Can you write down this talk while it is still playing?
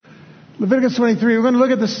Leviticus 23. We're going to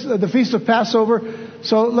look at this, the Feast of Passover.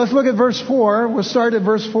 So let's look at verse 4. We'll start at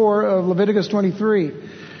verse 4 of Leviticus 23.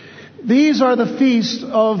 These are the feasts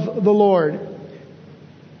of the Lord,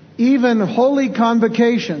 even holy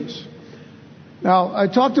convocations. Now, I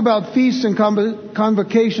talked about feasts and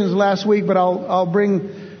convocations last week, but I'll bring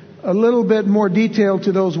a little bit more detail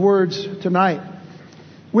to those words tonight.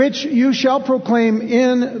 Which you shall proclaim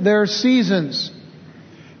in their seasons.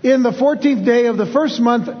 In the 14th day of the first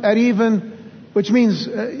month at even, which means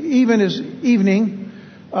even is evening.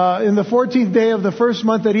 In the 14th day of the first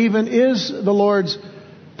month at even is the Lord's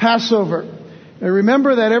Passover. Now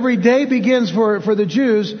remember that every day begins for the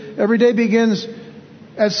Jews, every day begins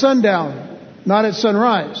at sundown, not at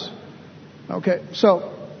sunrise. Okay,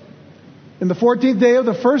 so in the 14th day of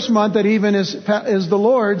the first month at even is the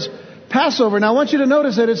Lord's Passover. Now I want you to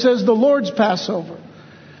notice that it says the Lord's Passover.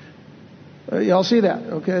 Y'all see that?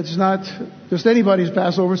 Okay, it's not just anybody's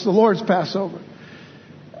Passover, it's the Lord's Passover.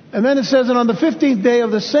 And then it says, and on the 15th day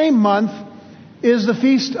of the same month is the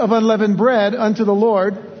Feast of Unleavened Bread unto the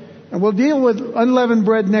Lord. And we'll deal with unleavened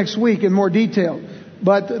bread next week in more detail.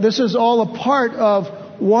 But this is all a part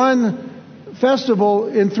of one festival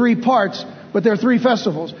in three parts, but there are three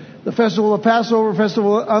festivals. The festival of Passover,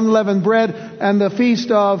 festival of unleavened bread, and the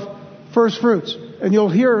Feast of First Fruits. And you'll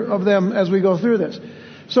hear of them as we go through this.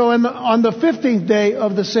 So on the 15th day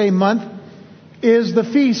of the same month is the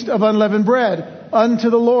Feast of Unleavened Bread unto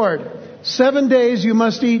the Lord. 7 days you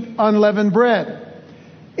must eat unleavened bread.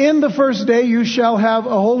 In the first day you shall have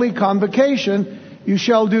a holy convocation. You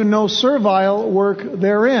shall do no servile work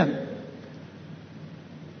therein.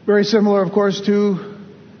 Very similar, of course, to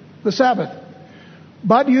the Sabbath.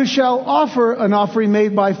 But you shall offer an offering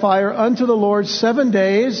made by fire unto the Lord 7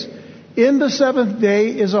 days. In the seventh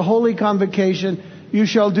day is a holy convocation. You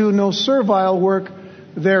shall do no servile work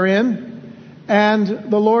therein. And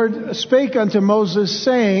the Lord spake unto Moses,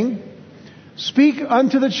 saying, Speak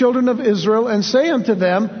unto the children of Israel, and say unto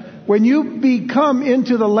them, When you be come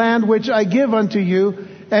into the land which I give unto you,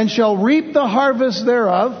 and shall reap the harvest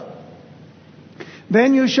thereof,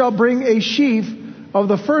 then you shall bring a sheaf of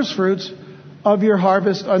the firstfruits of your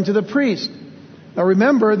harvest unto the priest. Now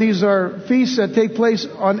remember, these are feasts that take place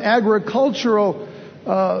on agricultural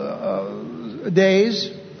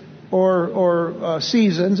days or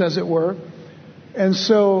seasons, as it were. And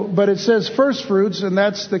so, but it says first fruits, and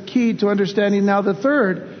that's the key to understanding now the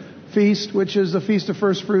third feast, which is the Feast of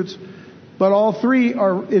First Fruits. But all three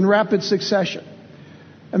are in rapid succession.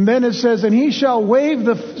 And then it says, And he shall wave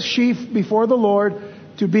the sheaf before the Lord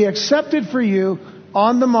to be accepted for you.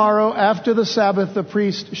 On the morrow after the Sabbath the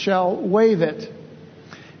priest shall wave it.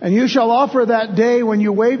 And you shall offer that day when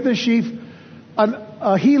you wave the sheaf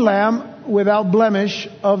a he-lamb without blemish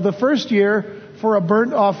of the first year for a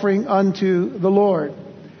burnt offering unto the Lord.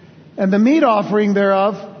 And the meat offering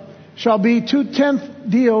thereof shall be 2/10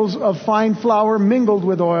 deals of fine flour mingled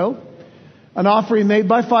with oil, an offering made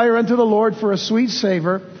by fire unto the Lord for a sweet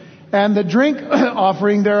savor. And the drink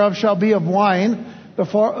offering thereof shall be of wine, the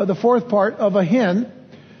fourth part of a hin.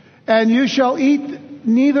 And you shall eat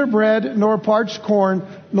neither bread nor parched corn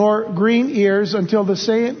nor green ears until the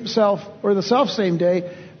self-same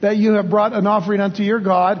day that you have brought an offering unto your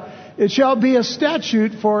God. It shall be a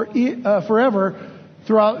statute for forever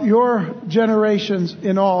throughout your generations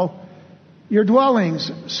in all your dwellings.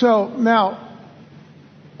 So now,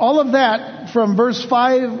 all of that from verse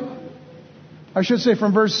 5, I should say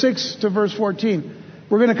from verse 6 to verse 14,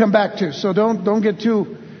 we're going to come back to. So don't get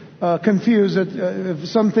too confused if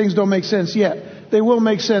some things don't make sense yet. They will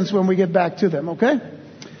make sense when we get back to them, okay?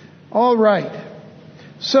 All right.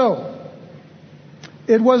 So,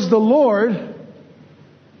 it was the Lord,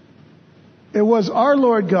 it was our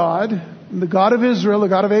Lord God, the God of Israel, the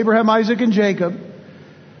God of Abraham, Isaac, and Jacob,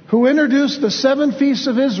 who introduced the 7 feasts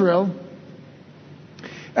of Israel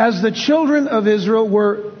as the children of Israel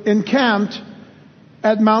were encamped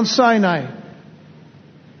at Mount Sinai.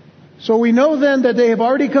 So we know then that they have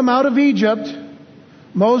already come out of Egypt.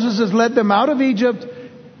 Moses has led them out of Egypt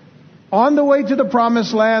on the way to the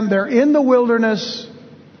promised land. They're in the wilderness.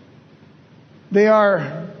 They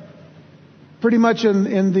are pretty much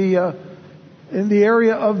in the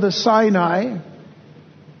area of the Sinai,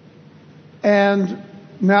 and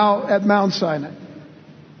now at Mount Sinai,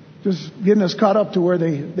 just getting us caught up to where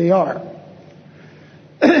they are.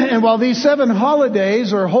 And while these 7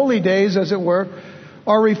 holidays, or holy days as it were,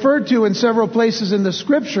 are referred to in several places in the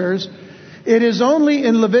scriptures, it is only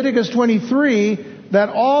in Leviticus 23 that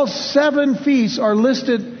all 7 feasts are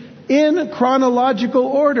listed in chronological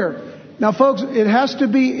order. Now folks, it has to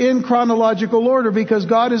be in chronological order because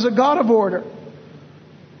God is a God of order.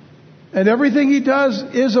 And everything he does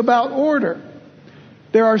is about order.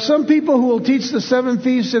 There are some people who will teach the 7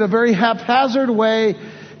 feasts in a very haphazard way.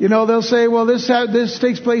 You know, they'll say, well, this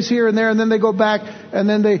takes place here and there, and then they go back, and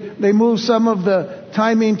then they move some of the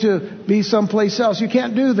timing to be someplace else. You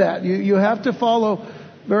can't do that. You have to follow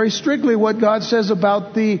very strictly what God says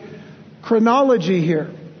about the chronology here.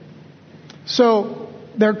 So,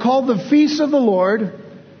 they're called the feasts of the Lord,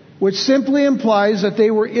 which simply implies that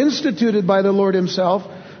they were instituted by the Lord himself,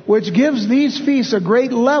 which gives these feasts a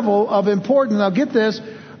great level of importance. Now get this,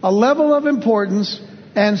 a level of importance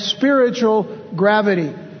and spiritual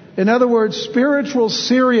gravity. In other words, spiritual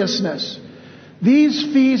seriousness.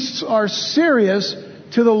 These feasts are serious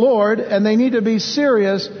to the Lord, and they need to be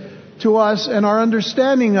serious to us and our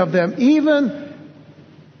understanding of them. Even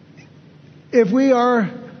if we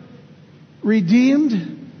are redeemed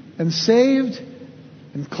and saved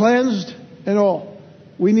and cleansed and all,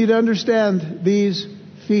 we need to understand these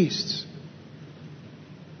feasts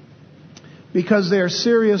because they are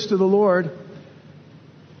serious to the Lord.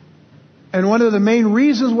 And one of the main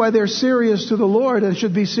reasons why they're serious to the Lord and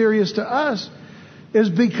should be serious to us is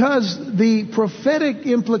because the prophetic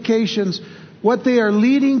implications, what they are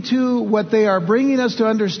leading to, what they are bringing us to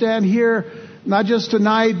understand here, not just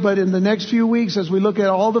tonight, but in the next few weeks as we look at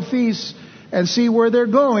all the feasts and see where they're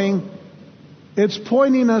going, it's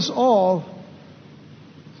pointing us all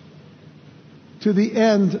to the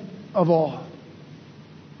end of all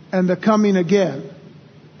and the coming again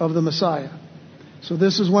of the Messiah. So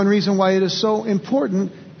this is one reason why it is so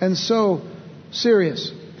important and so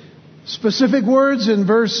serious. Specific words in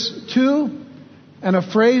verse 2 and a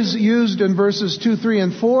phrase used in verses 2, 3,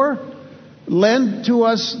 and 4 lend to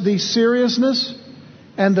us the seriousness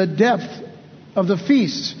and the depth of the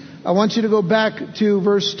feasts. I want you to go back to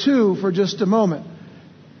verse 2 for just a moment.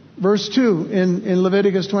 Verse 2 in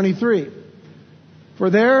Leviticus 23.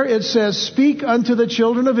 For there it says, "Speak unto the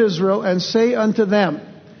children of Israel and say unto them,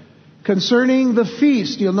 concerning the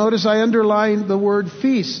feast." You'll notice I underlined the word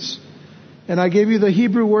feasts. And I gave you the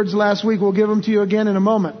Hebrew words last week. We'll give them to you again in a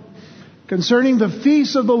moment. "Concerning the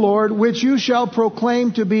feasts of the Lord, which you shall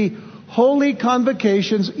proclaim to be holy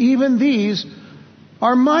convocations, even these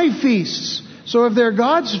are my feasts." So if they're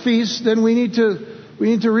God's feasts, then we need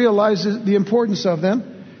to realize the importance of them.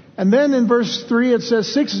 And then in verse 3 it says,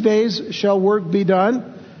 6 days shall work be done,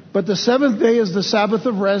 but the 7th day is the Sabbath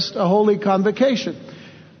of rest, a holy convocation.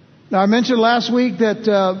 Now I mentioned last week that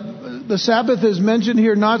the Sabbath is mentioned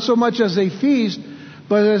here not so much as a feast,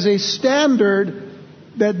 but as a standard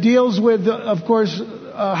that deals with, of course,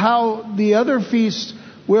 how the other feasts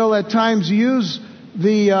will at times use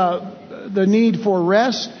the need for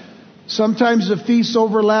rest. Sometimes the feasts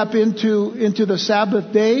overlap into the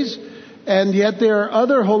Sabbath days, and yet there are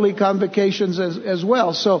other holy convocations as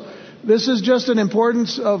well. So this is just an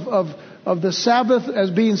importance of the Sabbath as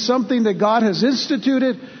being something that God has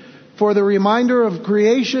instituted for the reminder of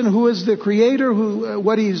creation, who is the Creator,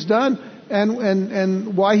 what He's done,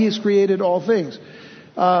 and why He's created all things.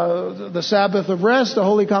 The Sabbath of rest, the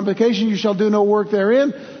holy convocation, you shall do no work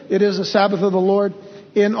therein. It is the Sabbath of the Lord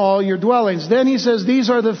in all your dwellings. Then he says, these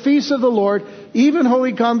are the feasts of the Lord, even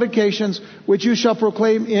holy convocations, which you shall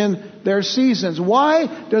proclaim in their seasons. Why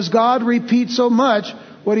does God repeat so much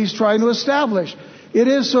what He's trying to establish? It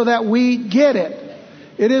is so that we get it.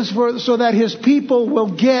 It is so that His people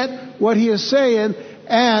will get what He is saying,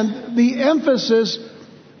 and the emphasis,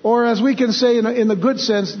 or as we can say in the good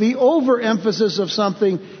sense, the overemphasis of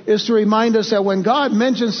something is to remind us that when God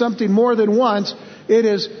mentions something more than once, it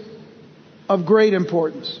is of great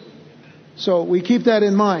importance. So we keep that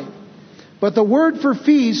in mind. But the word for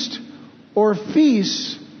feast or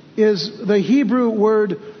feast is the Hebrew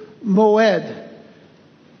word moed.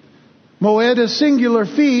 Moed is singular,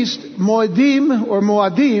 feast. Moedim or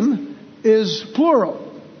moadim is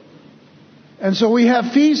plural. And so we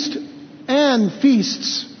have feast and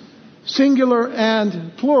feasts, singular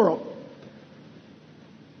and plural.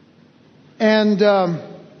 And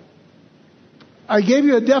I gave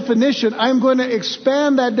you a definition. I'm going to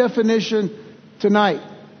expand that definition tonight.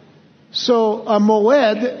 So a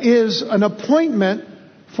moed is an appointment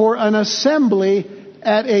for an assembly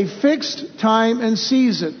at a fixed time and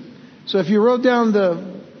season. So if you wrote down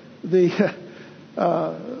the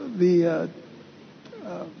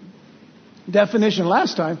definition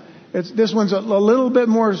last time, this one's a little bit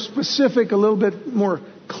more specific, a little bit more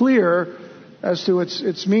clear as to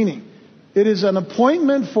its meaning. It is an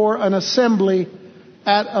appointment for an assembly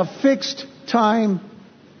at a fixed time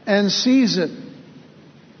and season.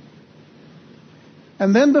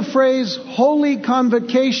 And then the phrase holy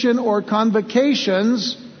convocation or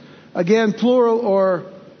convocations, again plural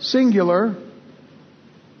or singular,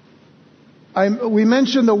 We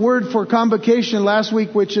mentioned the word for convocation last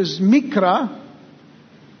week, which is mikra,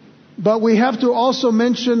 but we have to also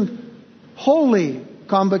mention holy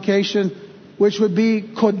convocation, which would be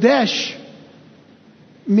kodesh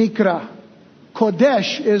mikra.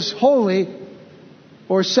 Kodesh is holy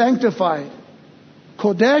or sanctified.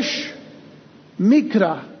 Kodesh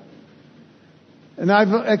mikra. And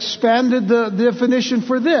I've expanded the definition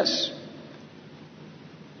for this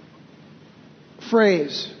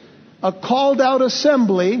phrase: a called out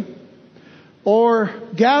assembly or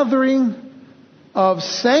gathering of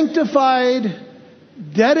sanctified,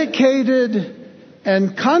 dedicated,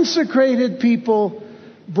 and consecrated people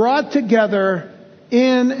brought together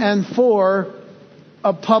in and for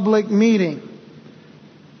a public meeting.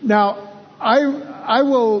 Now, I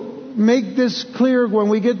will make this clear when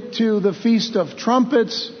we get to the Feast of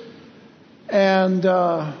Trumpets and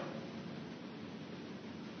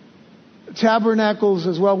Tabernacles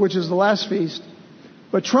as well, which is the last feast.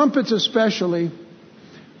 But trumpets especially,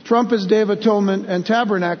 trumpets, Day of Atonement, and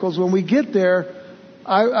Tabernacles, when we get there,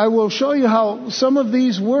 I will show you how some of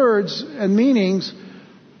these words and meanings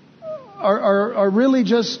are really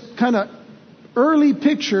just kind of early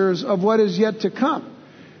pictures of what is yet to come.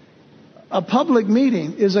 A public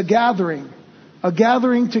meeting is a gathering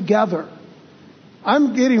together.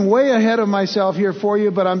 I'm getting way ahead of myself here for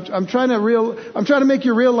you, but I'm trying to make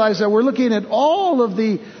you realize that we're looking at all of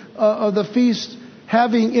the feasts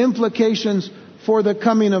having implications for the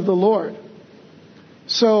coming of the Lord.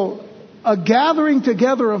 So, a gathering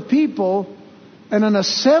together of people and an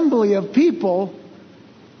assembly of people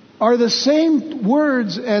are the same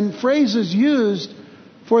words and phrases used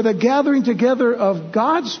for the gathering together of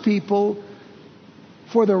God's people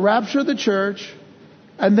for the rapture of the church,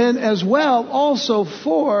 and then as well also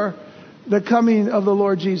for the coming of the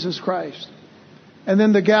Lord Jesus Christ. And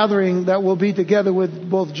then the gathering that will be together with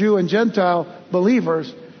both Jew and Gentile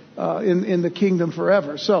believers in the kingdom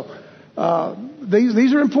forever. So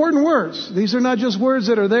these are important words. These are not just words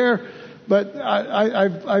that are there, but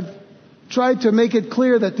I've tried to make it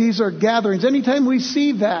clear that these are gatherings. Anytime we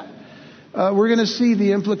see that, we're going to see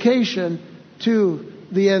the implication to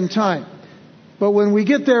the end time. But when we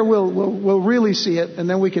get there, we'll really see it, and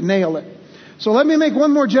then we can nail it. So let me make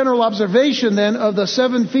one more general observation then of the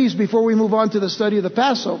 7 feasts before we move on to the study of the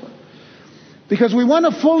Passover. Because we want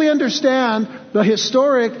to fully understand the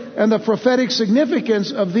historic and the prophetic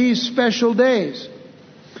significance of these special days.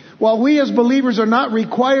 While we as believers are not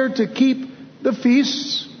required to keep the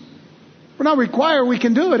feasts, we're not required, we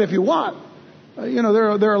can do it if you want.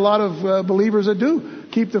 There are a lot of believers that do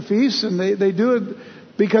keep the feasts, and they do it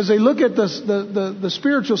because they look at the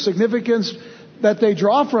spiritual significance that they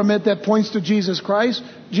draw from it that points to Jesus Christ.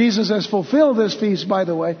 Jesus has fulfilled this feast, by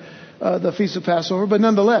the way, the Feast of Passover. But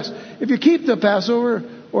nonetheless, if you keep the Passover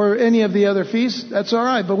or any of the other feasts, that's all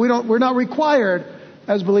right. But we're not required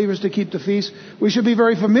as believers to keep the feasts. We should be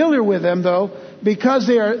very familiar with them, though, because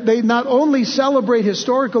they not only celebrate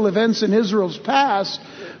historical events in Israel's past,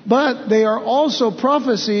 but they are also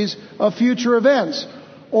prophecies of future events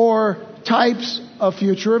or types of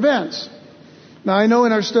future events. Now, I know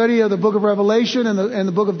in our study of the book of Revelation and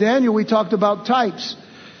the book of Daniel, we talked about types.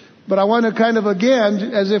 But I want to kind of,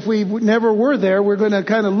 again, as if we never were there, we're going to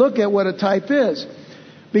kind of look at what a type is.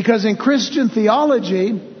 Because in Christian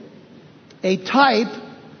theology, a type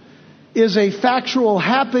is a factual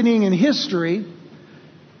happening in history,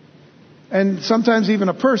 and sometimes even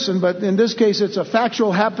a person, but in this case it's a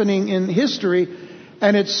factual happening in history,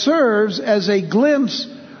 and it serves as a glimpse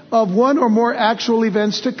of one or more actual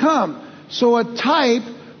events to come. So a type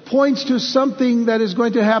points to something that is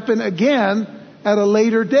going to happen again at a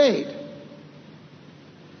later date.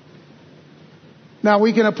 Now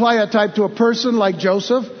we can apply a type to a person, like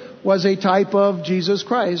Joseph was a type of Jesus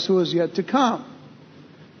Christ who is yet to come.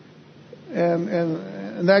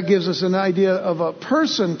 And that gives us an idea of a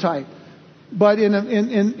person type. But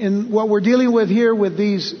in what we're dealing with here with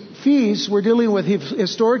these feasts, we're dealing with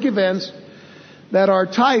historic events that are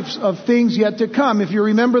types of things yet to come. If you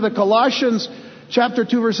remember the Colossians chapter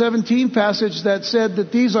 2 verse 17 passage that said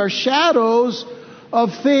that these are shadows of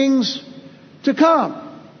things to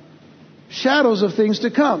come. Shadows of things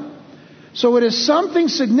to come. So it is something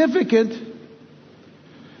significant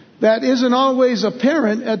that isn't always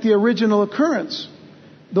apparent at the original occurrence.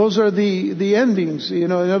 Those are the endings.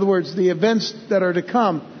 In other words, the events that are to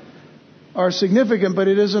come are significant, but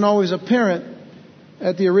it isn't always apparent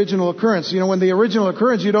at the original occurrence. When the original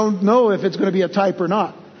occurrence, you don't know if it's going to be a type or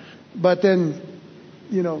not. But then,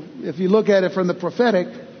 if you look at it from the prophetic,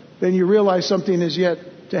 then you realize something is yet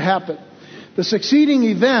to happen. The succeeding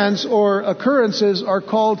events or occurrences are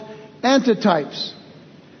called antitypes.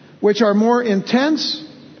 which are more intense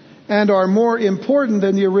and are more important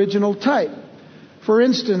than the original type. For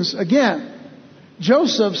instance, again,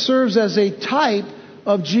 Joseph serves as a type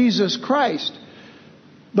of Jesus Christ.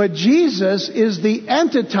 But Jesus is the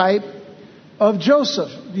antitype of Joseph.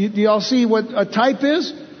 Do y'all see what a type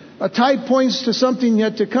is? A type points to something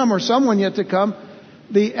yet to come or someone yet to come.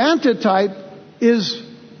 The antitype is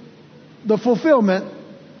the fulfillment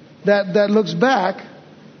that looks back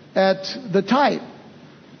at the type.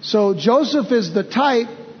 So Joseph is the type,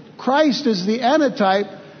 Christ is the antitype,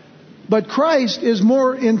 but Christ is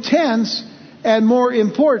more intense and more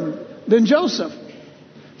important than Joseph.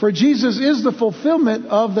 For Jesus is the fulfillment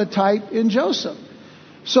of the type in Joseph.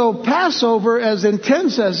 So Passover, as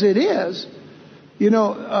intense as it is, with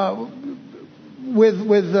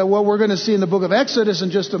what we're going to see in the book of Exodus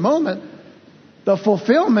in just a moment, the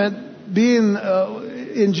fulfillment being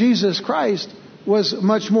in Jesus Christ was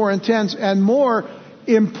much more intense and more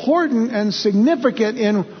important and significant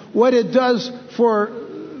in what it does for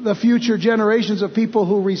the future generations of people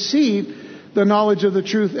who receive the knowledge of the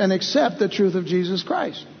truth and accept the truth of Jesus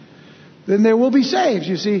Christ. Then there will be saved.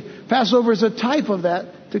 You see, Passover is a type of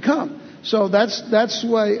that to come. So that's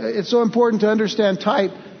why it's so important to understand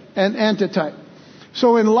type and antitype.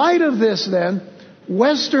 So in light of this then,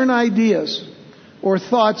 Western ideas or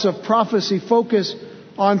thoughts of prophecy focus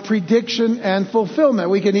on prediction and fulfillment.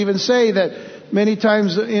 We can even say that many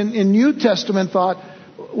times in New Testament thought,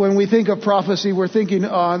 when we think of prophecy, we're thinking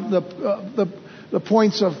on the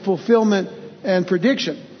points of fulfillment and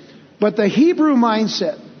prediction. But the Hebrew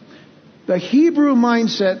mindset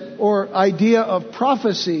or idea of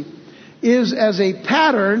prophecy is as a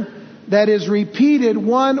pattern that is repeated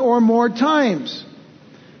one or more times.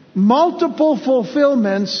 Multiple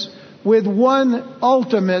fulfillments with one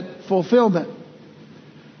ultimate fulfillment.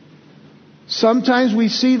 Sometimes we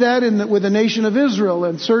see that with the nation of Israel,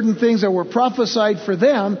 and certain things that were prophesied for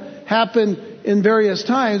them happen in various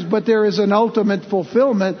times, but there is an ultimate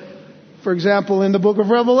fulfillment. For example, in the book of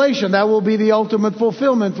Revelation, that will be the ultimate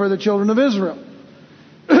fulfillment for the children of Israel.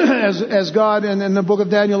 As God, and in the book of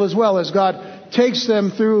Daniel as well, as God takes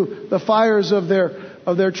them through the fires of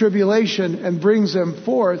their tribulation and brings them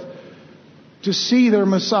forth to see their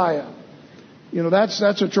Messiah.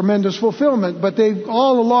 That's a tremendous fulfillment. But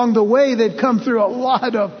all along the way, they've come through a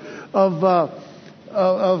lot of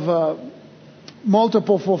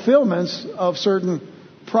multiple fulfillments of certain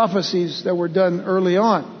prophecies that were done early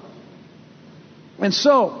on. And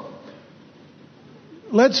so,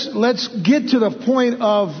 let's get to the point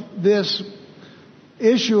of this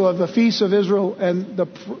issue of the Feast of Israel and the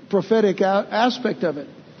prophetic aspect of it.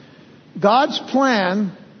 God's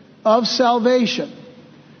plan of salvation.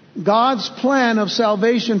 God's plan of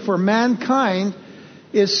salvation for mankind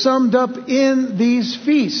is summed up in these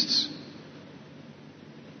feasts.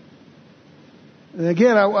 And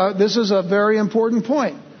again, this is a very important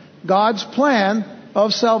point. God's plan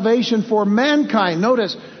of salvation for mankind.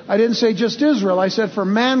 Notice, I didn't say just Israel, I said for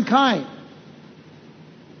mankind.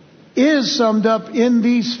 Is summed up in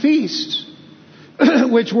these feasts,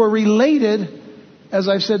 which were related, as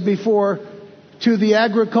I've said before, to the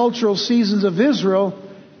agricultural seasons of Israel,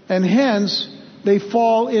 and hence they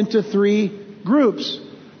fall into three groups.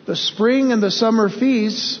 The spring and the summer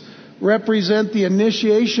feasts represent the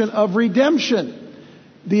initiation of redemption.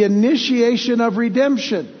 The initiation of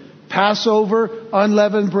redemption. Passover,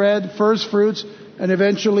 unleavened bread, first fruits, and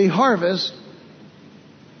eventually harvest,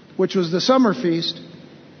 which was the summer feast.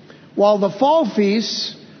 While the fall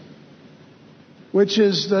feasts, which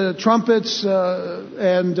is the trumpets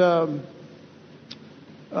and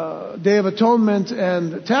Day of Atonement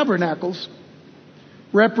and Tabernacles,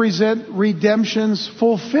 represent redemption's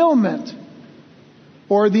fulfillment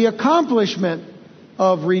or the accomplishment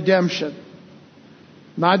of redemption.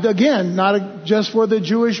 Not just for the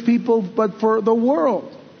Jewish people, but for the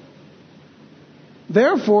world.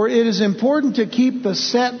 Therefore, it is important to keep the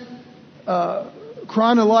set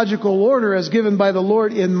chronological order as given by the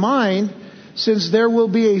Lord in mind, since there will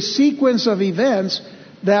be a sequence of events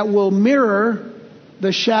that will mirror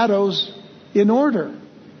the shadows in order.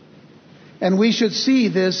 And we should see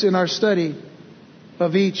this in our study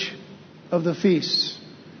of each of the feasts.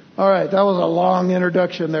 All right, that was a long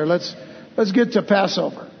introduction there. Let's get to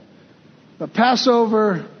Passover. The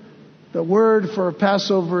Passover, the word for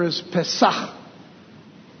Passover is Pesach.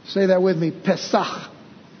 Say that with me, Pesach.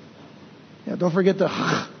 Yeah, don't forget the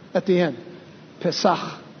at the end.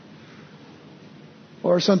 Pesach.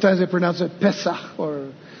 Or sometimes they pronounce it Pesach,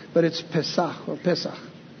 but it's Pesach or Pesach.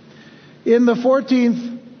 In the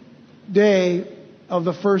 14th day of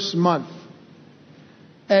the first month,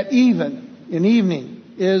 in evening,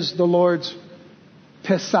 is the Lord's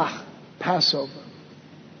Pesach, Passover.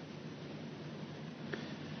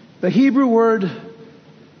 The Hebrew word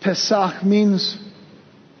Pesach means,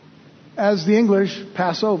 as the English,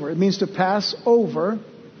 Passover. It means to pass over,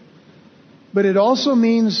 but it also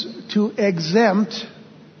means to exempt,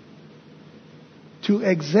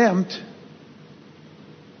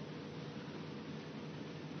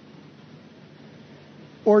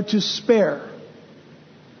 or to spare.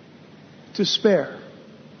 To spare.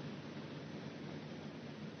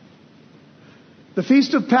 The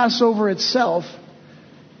Feast of Passover itself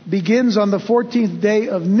begins on the 14th day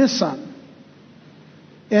of Nisan.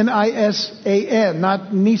 Nisan,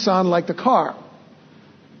 not Nissan like the car.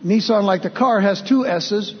 Nissan like the car has two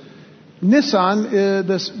S's. Nisan,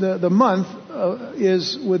 the month,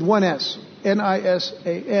 is with one S.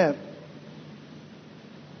 Nisan.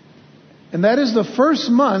 And that is the first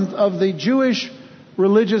month of the Jewish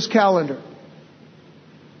religious calendar.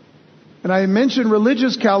 And I mention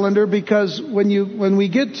religious calendar because when we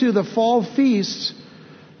get to the fall feasts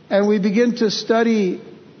and we begin to study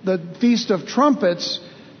the Feast of Trumpets,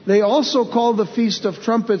 they also call the Feast of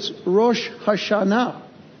Trumpets Rosh Hashanah,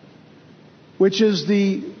 which is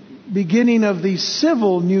the beginning of the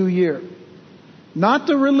civil New Year. Not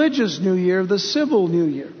the religious New Year, the civil New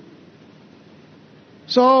Year.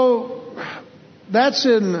 So that's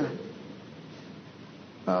in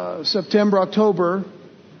September, October.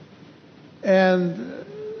 And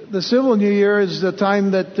the civil New Year is the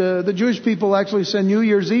time that the Jewish people actually send New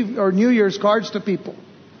Year's Eve or New Year's cards to people.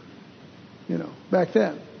 Back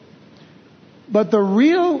then. But the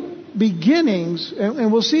real beginnings,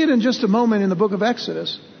 and we'll see it in just a moment in the book of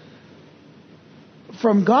Exodus,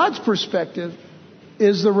 from God's perspective,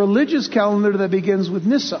 is the religious calendar that begins with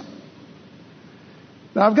Nisan.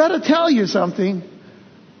 Now I've got to tell you something.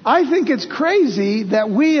 I think it's crazy that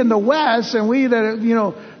we in the West and we that,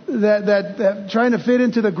 that trying to fit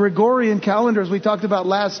into the Gregorian calendar as we talked about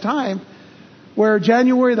last time, where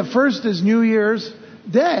January the 1st is New Year's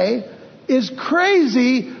Day, is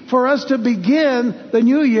crazy for us to begin the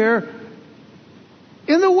New Year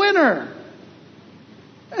in the winter.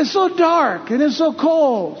 It's so dark and it's so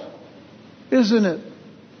cold, isn't it?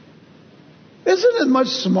 Isn't it much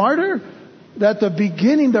smarter that the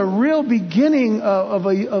real beginning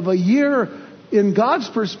of a year in God's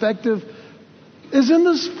perspective is in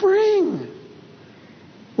the spring?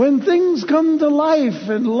 When things come to life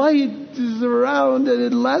and light is around and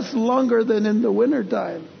it lasts longer than in the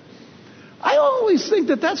wintertime. I always think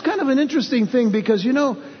that that's kind of an interesting thing because,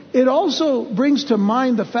 it also brings to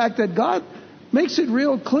mind the fact that God makes it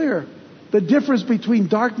real clear the difference between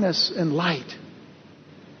darkness and light.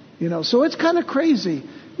 So it's kind of crazy.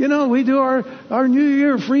 We do our New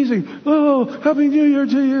Year freezing. Oh, Happy New Year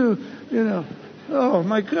to you. Oh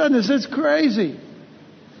my goodness, it's crazy.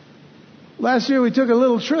 Last year we took a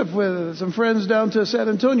little trip with some friends down to San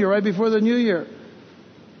Antonio right before the New Year.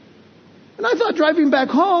 And I thought driving back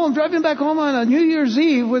home on a New Year's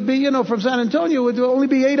Eve would be, from San Antonio would only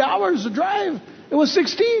be 8 hours to drive. It was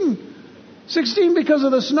 16. 16 because of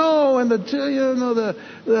the snow and the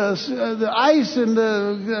ice and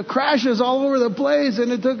the crashes all over the place.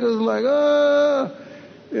 And it took us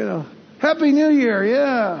Happy New Year.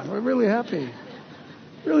 Yeah, we're really happy.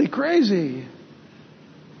 Really crazy.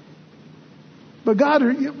 But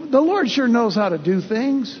the Lord sure knows how to do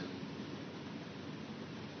things.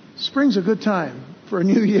 Spring's a good time for a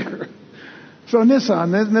new year. So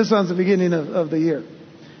Nisan's the beginning of the year.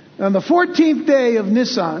 On the 14th day of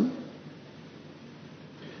Nisan,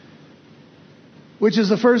 which is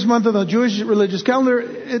the first month of the Jewish religious calendar,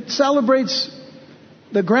 it celebrates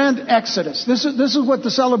the grand exodus. This is what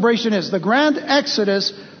the celebration is. The grand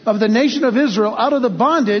exodus of the nation of Israel out of the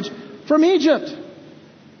bondage from Egypt.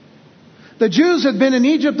 The Jews had been in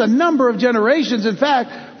Egypt a number of generations. In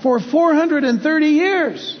fact, for 430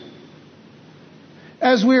 years.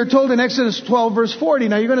 As we are told in Exodus 12 verse 40.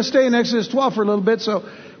 Now you're going to stay in Exodus 12 for a little bit, so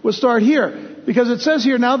we'll start here. Because it says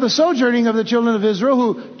here, now the sojourning of the children of Israel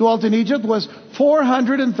who dwelt in Egypt was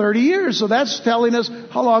 430 years. So that's telling us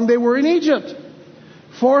how long they were in Egypt.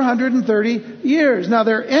 430 years. Now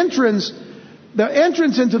the entrance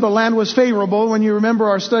into the land was favorable. When you remember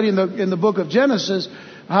our study in the book of Genesis,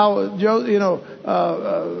 how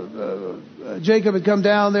Jacob had come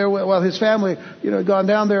down there, his family had gone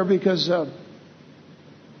down there because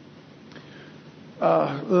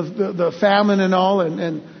the famine and all,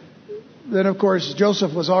 and then of course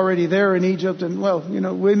Joseph was already there in Egypt, and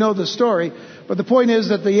we know the story. But the point is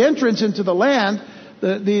that the entrance into the land,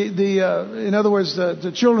 in other words,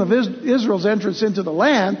 the children of Israel's entrance into the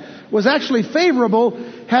land was actually favorable,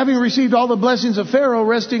 having received all the blessings of Pharaoh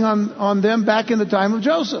resting on them back in the time of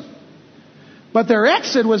Joseph. But their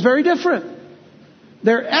exit was very different.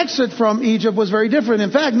 Their exit from Egypt was very different.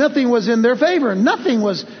 In fact, nothing was in their favor. Nothing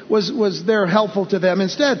was there helpful to them.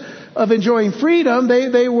 Instead of enjoying freedom,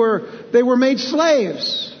 they were made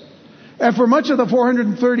slaves. And for much of the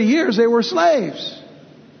 430 years, they were slaves.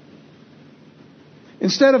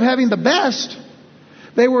 Instead of having the best,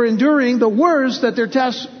 they were enduring the worst that their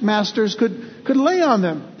taskmasters could lay on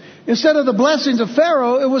them. Instead of the blessings of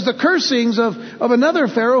Pharaoh, it was the cursings of another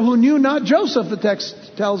Pharaoh who knew not Joseph, the text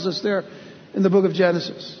tells us there in the book of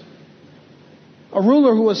Genesis. A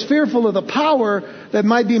ruler who was fearful of the power that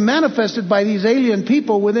might be manifested by these alien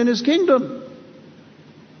people within his kingdom.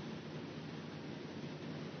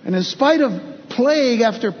 And in spite of plague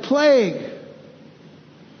after plague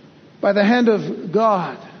by the hand of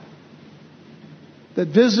God that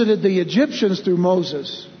visited the Egyptians through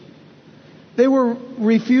Moses, they were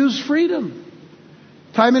refused freedom.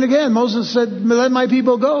 Time and again, Moses said, "Let my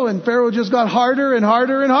people go." And Pharaoh just got harder and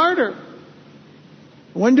harder and harder.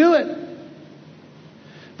 Wouldn't do it.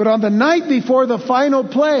 But on the night before the final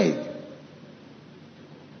plague,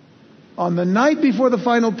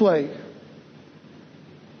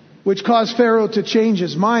 which caused Pharaoh to change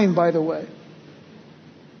his mind, by the way,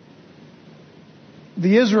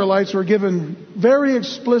 the Israelites were given very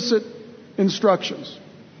explicit instructions.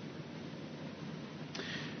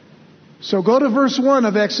 So go to verse 1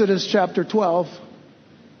 of Exodus chapter 12,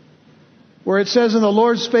 where it says, "And the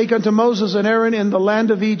Lord spake unto Moses and Aaron in the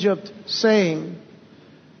land of Egypt, saying,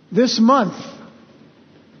 This month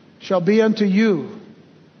shall be unto you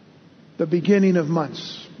the beginning of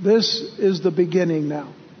months." This is the beginning now.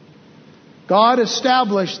 God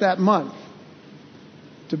established that month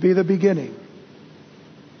to be the beginning.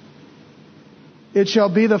 "It shall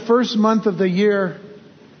be the first month of the year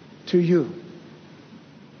to you.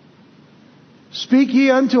 Speak ye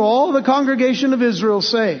unto all the congregation of Israel,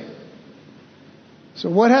 saying." So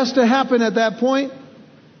what has to happen at that point?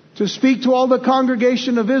 To speak to all the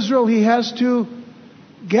congregation of Israel, he has to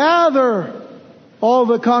gather all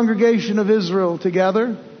the congregation of Israel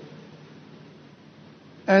together.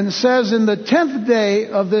 And says in the 10th day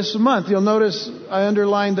of this month, you'll notice I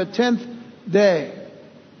underlined the 10th day.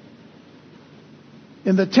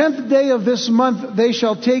 "In the 10th day of this month they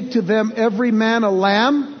shall take to them every man a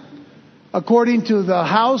lamb, according to the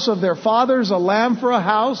house of their fathers, a lamb for a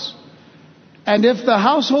house. And if the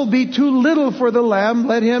household be too little for the lamb,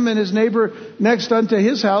 let him and his neighbor next unto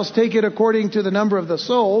his house take it according to the number of the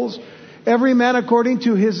souls. Every man according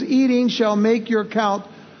to his eating shall make your count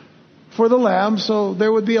for the lamb." So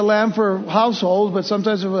there would be a lamb for households, but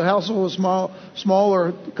sometimes if a household was small or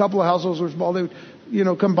a couple of households were small, they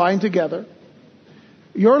would, combine together.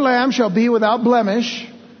 "Your lamb shall be without blemish."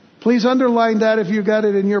 Please underline that if you got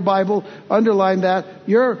it in your Bible. Underline that.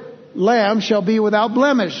 Your lamb shall be without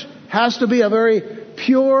blemish. Has to be a very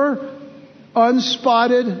pure,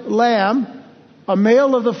 unspotted lamb, a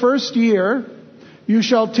male of the first year. "You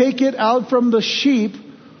shall take it out from the sheep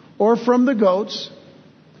or from the goats,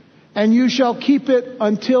 and you shall keep it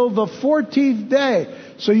until the 14th day.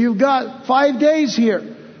 So you've got 5 days here.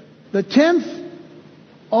 The 10th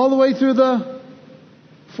all the way through the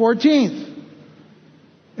 14th.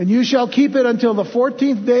 "And you shall keep it until the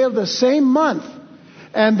 14th day of the same month.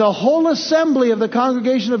 And the whole assembly of the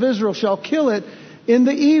congregation of Israel shall kill it in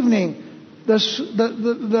the evening."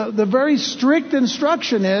 The very strict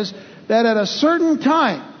instruction is that at a certain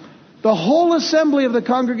time, the whole assembly of the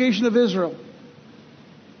congregation of Israel,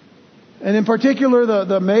 and in particular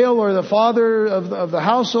the male or the father of the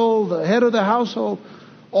household, the head of the household,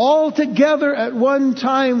 all together at one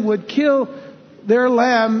time would kill their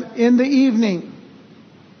lamb in the evening.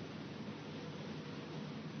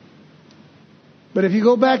 But if you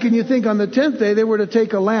go back and you think on the 10th day, they were to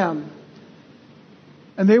take a lamb.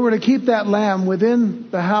 And they were to keep that lamb within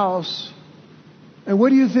the house. And what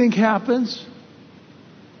do you think happens?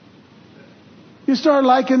 You start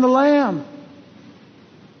liking the lamb.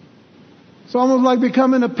 It's almost like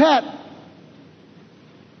becoming a pet.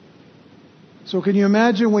 So can you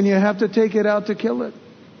imagine when you have to take it out to kill it?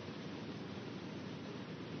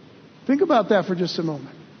 Think about that for just a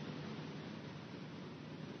moment.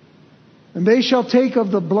 "And they shall take of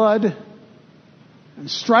the blood and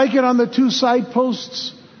strike it on the 2 side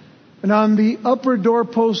posts and on the upper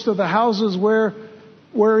doorpost of the houses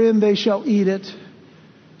wherein they shall eat it."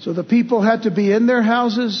 So the people had to be in their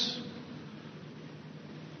houses.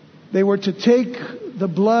 They were to take the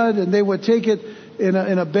blood and they would take it in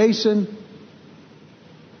a basin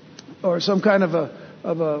or some kind of a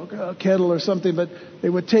kettle or something, but they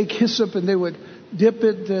would take hyssop and they would dip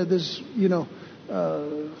it,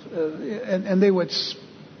 and they would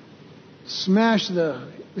smash the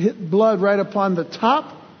blood right upon the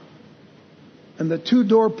top and the 2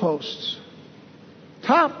 doorposts.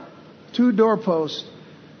 Top 2 doorposts.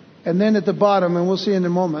 And then at the bottom, and we'll see in a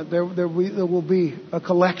moment, there will be a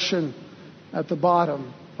collection at the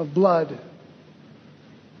bottom of blood.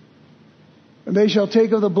 And they shall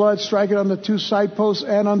take of the blood, strike it on the 2 side posts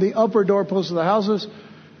and on the upper doorposts of the houses.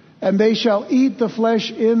 And they shall eat the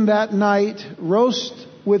flesh in that night, roast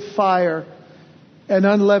with fire and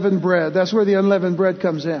unleavened bread. That's where the unleavened bread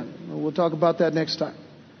comes in. We'll talk about that next time.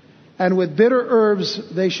 And with bitter herbs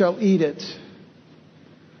they shall eat it.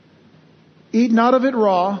 Eat not of it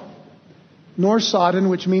raw, nor sodden,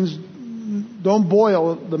 which means don't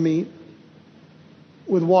boil the meat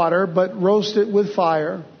with water, but roast it with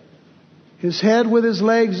fire. His head with his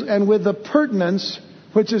legs and with the purtenance,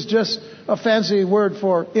 which is just a fancy word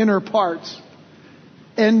for inner parts.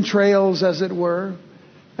 Entrails, as it were.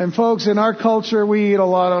 And folks, in our culture, we eat a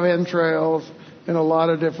lot of entrails in a lot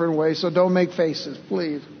of different ways, so don't make faces,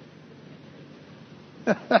 please.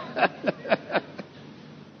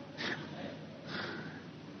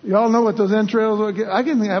 You all know what those entrails are? I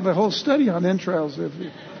can have a whole study on entrails if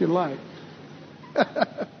you like.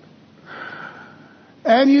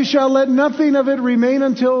 And you shall let nothing of it remain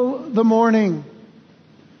until the morning.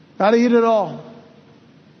 Got to eat it all.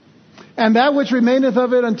 And that which remaineth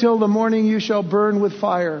of it until the morning you shall burn with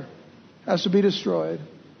fire. Has to be destroyed.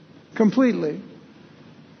 Completely.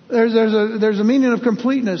 There's a meaning of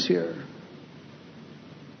completeness here.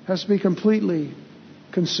 Has to be completely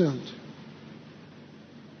consumed.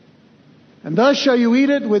 And thus shall you eat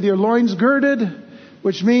it with your loins girded,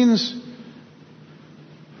 which means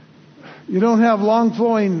you don't have long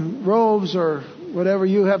flowing robes or whatever.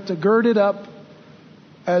 You have to gird it up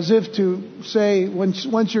as if to say,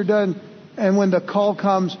 once you're done and when the call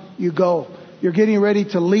comes, you go. You're getting ready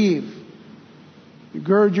to leave. You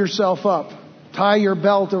gird yourself up. Tie your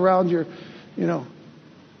belt around your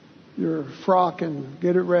frock and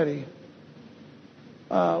get it ready.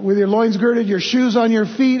 With your loins girded, your shoes on your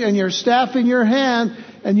feet, and your staff in your hand,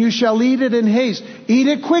 and you shall eat it in haste. Eat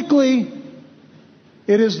it quickly.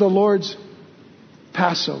 It is the Lord's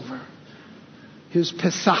Passover. His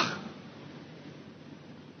Pesach.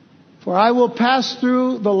 For I will pass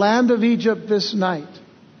through the land of Egypt this night,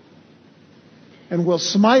 and will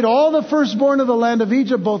smite all the firstborn of the land of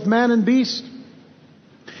Egypt, both man and beast.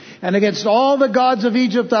 And against all the gods of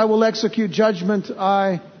Egypt I will execute judgment.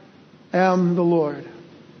 I am the Lord.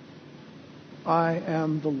 I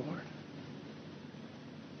am the Lord.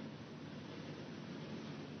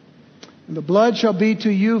 And the blood shall be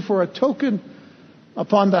to you for a token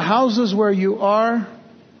upon the houses where you are.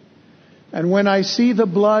 And when I see the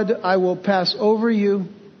blood, I will pass over you.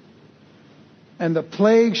 And the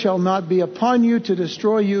plague shall not be upon you to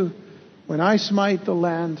destroy you when I smite the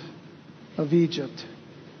land of Egypt.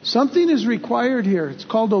 Something is required here. It's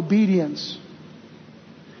called obedience.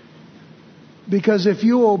 Because if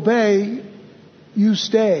you obey, you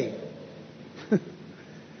stay.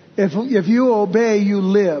 If you obey, you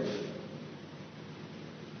live.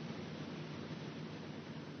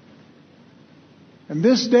 And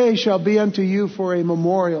this day shall be unto you for a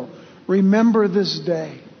memorial. Remember this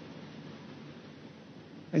day.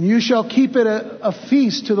 And you shall keep it a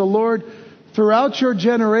feast to the Lord throughout your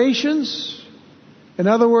generations. In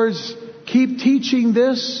other words, keep teaching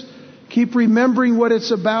this. Keep remembering what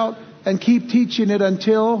it's about. And keep teaching it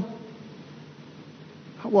until,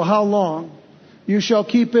 well, how long? You shall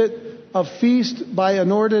keep it a feast by an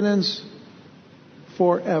ordinance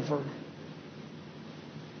forever.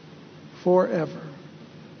 Forever.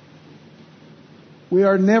 We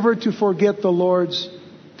are never to forget the Lord's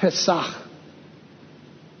Pesach,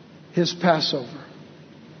 His Passover.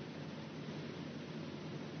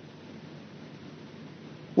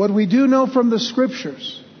 What we do know from the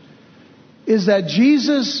Scriptures is that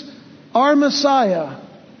Jesus, our Messiah,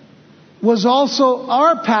 was also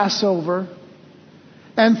our Passover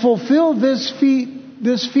and fulfilled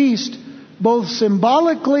this feast both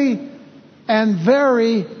symbolically and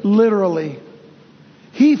very literally.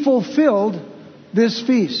 He fulfilled this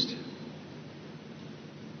feast.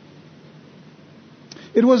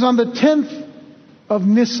 It was on the 10th of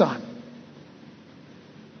Nisan.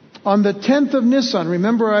 On the 10th of Nisan,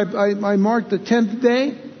 remember I marked the 10th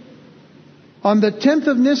day? On the 10th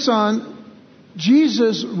of Nisan,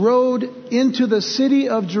 Jesus rode into the city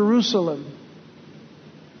of Jerusalem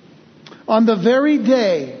on the very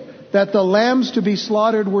day that the lambs to be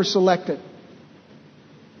slaughtered were selected.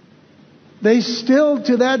 They still,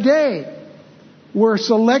 to that day, were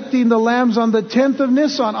selecting the lambs on the 10th of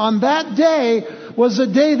Nisan. On that day was the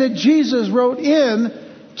day that Jesus rode in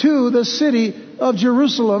to the city of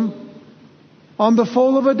Jerusalem on the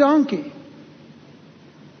foal of a donkey.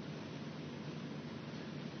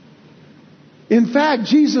 In fact,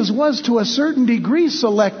 Jesus was to a certain degree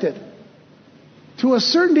selected. To a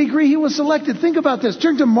certain degree he was selected. Think about this.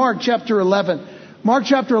 Turn to Mark chapter 11. Mark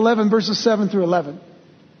chapter 11 verses 7 through 11.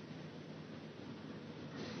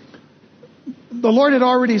 The Lord had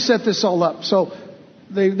already set this all up. So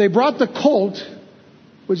they brought the colt,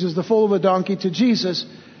 which is the foal of a donkey, to Jesus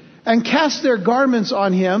and cast their garments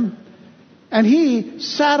on him, and he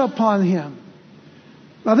sat upon him.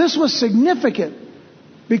 Now this was significant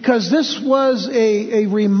because this was a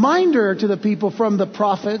reminder to the people from the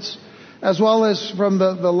prophets as well as from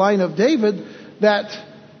the line of David that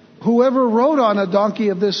whoever rode on a donkey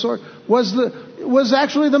of this sort was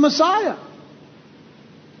actually the Messiah.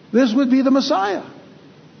 This would be the Messiah.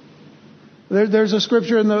 There's a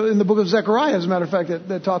scripture in the book of Zechariah, as a matter of fact,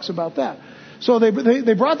 that talks about that. So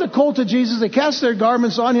they brought the colt to Jesus, they cast their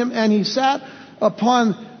garments on him, and he sat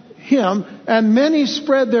upon him, and many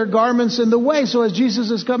spread their garments in the way. So as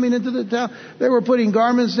Jesus is coming into the town, they were putting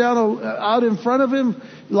garments down out in front of him,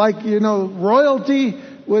 like, royalty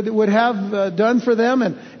would have done for them.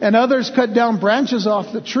 And others cut down branches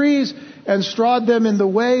off the trees and strawed them in the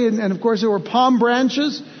way. And of course there were palm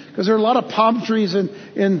branches, because there are a lot of palm trees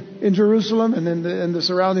in Jerusalem and in the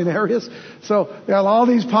surrounding areas. So there are all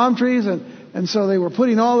these palm trees, and so they were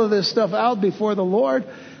putting all of this stuff out before the Lord.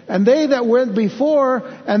 And they that went before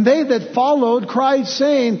and they that followed cried,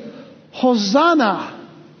 saying, Hosanna!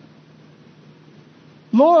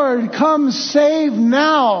 Lord, come save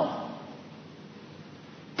now!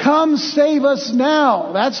 Come save us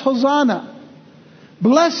now! That's Hosanna.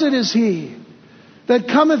 Blessed is he that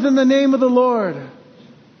cometh in the name of the Lord.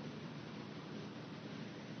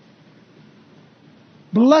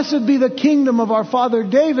 Blessed be the kingdom of our father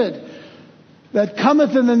David that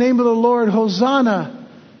cometh in the name of the Lord. Hosanna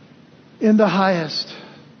in the highest.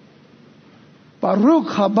 Baruch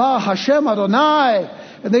haba Hashem Adonai.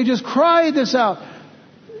 And they just cried this out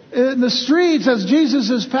in the streets as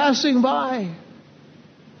Jesus is passing by.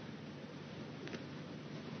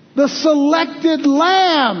 The selected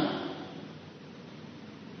Lamb.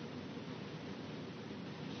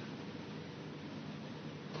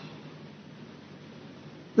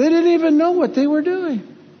 They didn't even know what they were doing.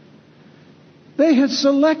 They had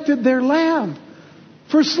selected their lamb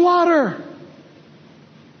for slaughter.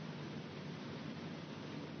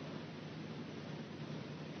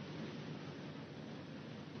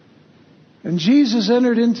 And Jesus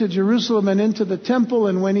entered into Jerusalem and into the temple,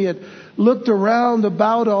 and when he had looked around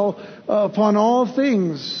about upon all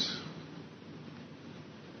things,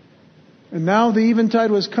 and now the eventide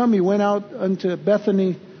was come, he went out unto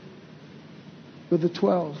Bethany with the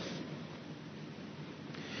 12.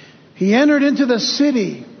 He entered into the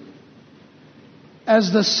city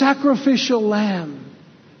as the sacrificial lamb,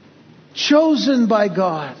 chosen by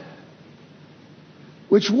God,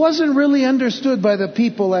 which wasn't really understood by the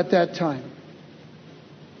people at that time.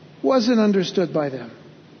 Wasn't understood by them.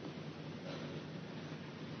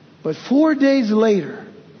 But 4 days later,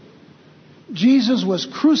 Jesus was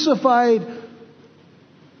crucified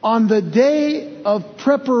on the day of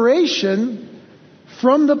preparation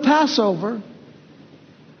from the Passover,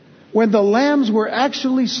 when the lambs were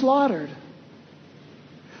actually slaughtered.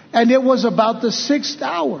 And it was about the 6th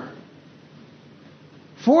hour.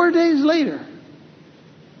 4 days later,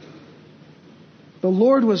 the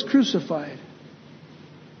Lord was crucified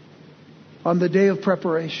on the day of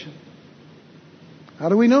preparation. How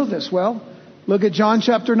do we know this? Well, look at John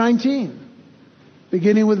chapter 19,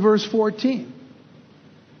 beginning with verse 14.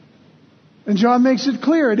 And John makes it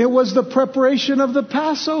clear, and it was the preparation of the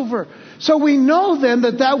Passover. So we know then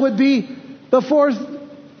that would be the 4th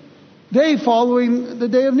day following the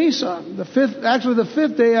day of Nisan. The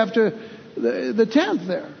 5th day after the 10th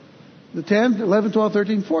there. The 10th, 11th, 12th,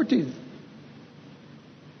 13th, 14th.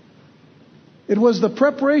 It was the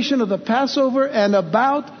preparation of the Passover, and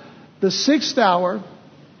about the 6th hour,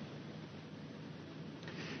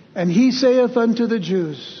 and he saith unto the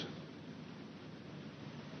Jews,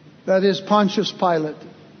 that is Pontius Pilate,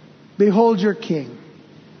 behold your king.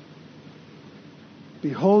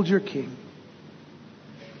 Behold your king.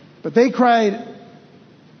 But they cried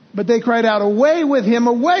out, away with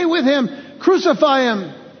him, crucify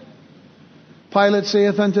him. Pilate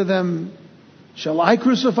saith unto them, shall I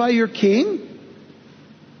crucify your king?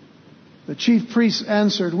 The chief priests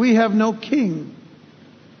answered, we have no king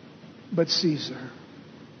but Caesar.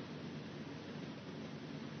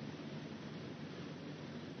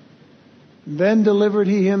 Then delivered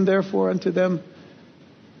he him therefore unto them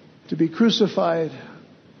to be crucified.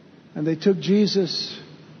 And they took Jesus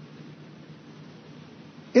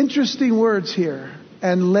interesting words here.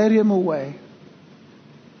 And led him away.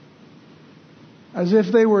 As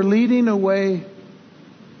if they were leading away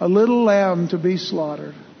a little lamb to be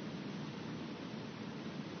slaughtered.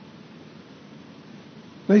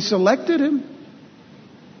 They selected him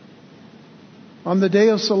on the day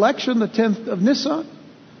of selection, the 10th of Nisan.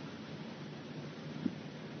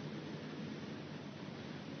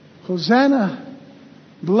 Hosanna,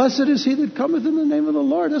 blessed is he that cometh in the name of the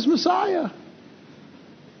Lord, as Messiah.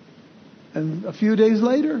 And a few days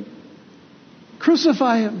later,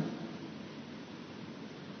 crucify him.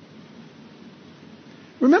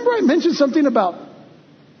 Remember I mentioned something about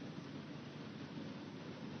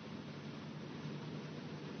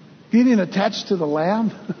getting attached to the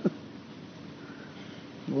lamb?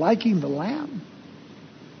 Liking the lamb.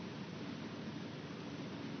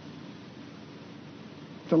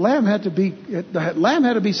 The lamb had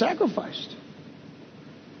to be sacrificed.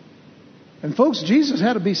 And folks, Jesus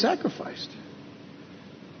had to be sacrificed.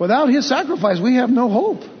 Without his sacrifice, we have no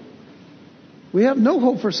hope. We have no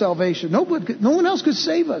hope for salvation. No one else could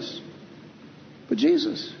save us but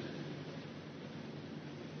Jesus.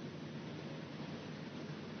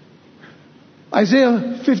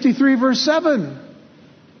 Isaiah 53 verse 7.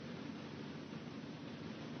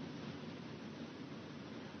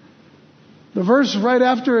 The verse right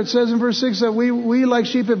after it says in verse 6 that we like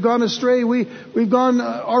sheep have gone astray. We've gone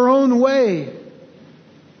our own way.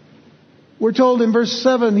 We're told in verse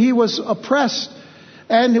 7, he was oppressed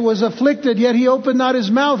and was afflicted, yet he opened not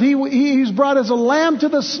his mouth. He's brought as a lamb to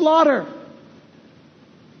the slaughter.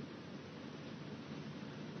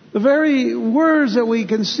 The very words that we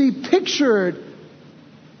can see pictured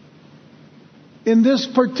in this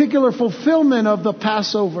particular fulfillment of the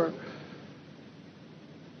Passover.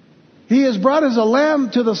 He is brought as a lamb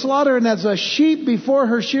to the slaughter, and as a sheep before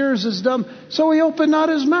her shearers is dumb, so he opened not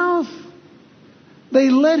his mouth. They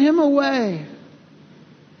led him away,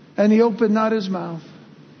 and he opened not his mouth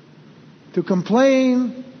to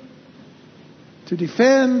complain, to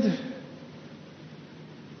defend.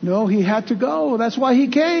 No, he had to go. That's why he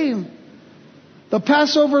came. The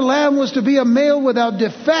Passover lamb was to be a male without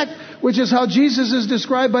defect, which is how Jesus is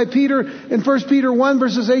described by Peter in 1 Peter 1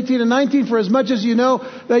 verses 18 and 19. For as much as you know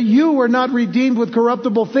that you were not redeemed with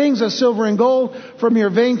corruptible things as silver and gold from your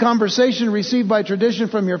vain conversation received by tradition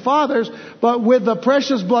from your fathers, but with the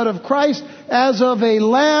precious blood of Christ as of a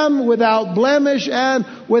lamb without blemish and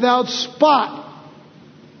without spot.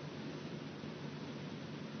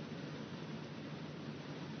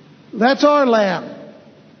 That's our lamb.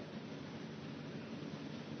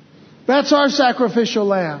 That's our sacrificial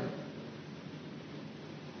lamb.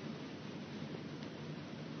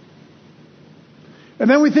 And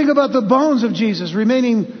then we think about the bones of Jesus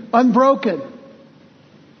remaining unbroken,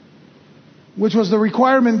 which was the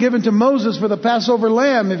requirement given to Moses for the Passover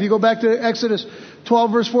lamb. If you go back to Exodus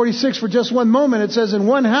 12 verse 46 for just one moment, it says, in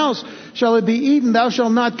one house shall it be eaten. Thou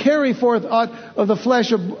shalt not carry forth aught of the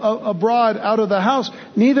flesh abroad out of the house,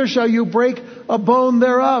 neither shall you break a bone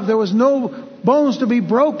thereof. There was no bones to be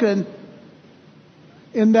broken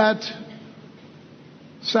in that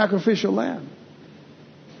sacrificial lamb.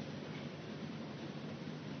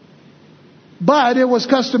 But it was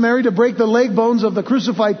customary to break the leg bones of the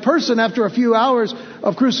crucified person after a few hours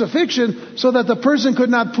of crucifixion so that the person could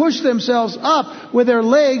not push themselves up with their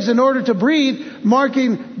legs in order to breathe,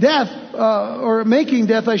 marking death, or making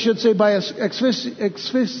death, I should say, by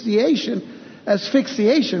asphyxiation.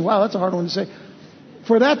 Asphyxiation. Wow, that's a hard one to say.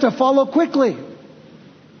 For that to follow quickly.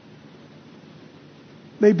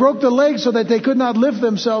 They broke the legs so that they could not lift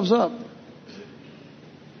themselves up.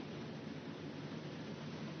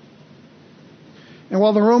 And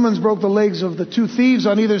while the Romans broke the legs of the two thieves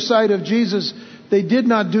on either side of Jesus, they did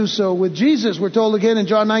not do so with Jesus. We're told again in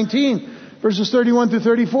John 19, verses 31 through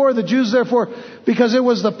 34, the Jews therefore, because it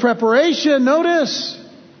was the preparation, notice,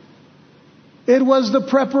 it was the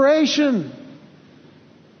preparation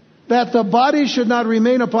that the body should not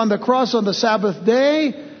remain upon the cross on the Sabbath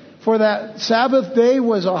day, for that Sabbath day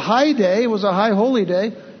was a high day, it was a high holy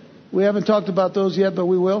day. We haven't talked about those yet, but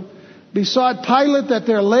we will. Besought Pilate that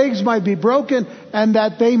their legs might be broken and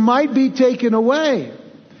that they might be taken away.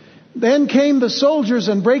 Then came the soldiers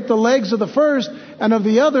and brake the legs of the first and of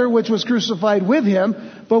the other, which was crucified with him.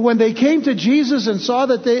 But when they came to Jesus and saw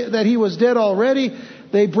that he was dead already,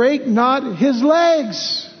 they brake not his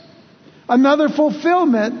legs. Another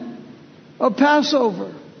fulfillment of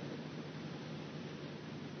Passover.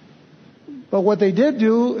 But what they did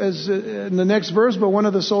do is in the next verse, but one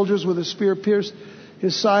of the soldiers with a spear pierced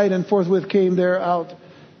his side, and forthwith came there out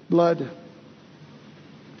blood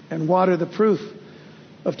and water. The proof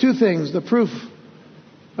of two things. The proof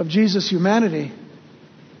of Jesus' humanity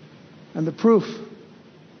and the proof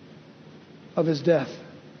of his death.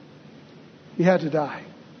 He had to die.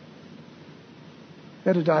 He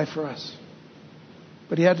had to die for us.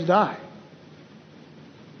 But he had to die.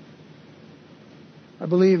 I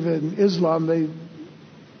believe in Islam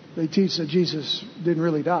they teach that Jesus didn't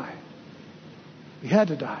really die. He had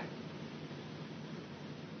to die,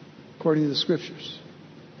 according to the Scriptures.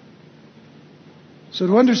 So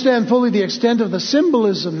to understand fully the extent of the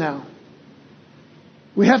symbolism now,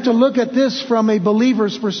 we have to look at this from a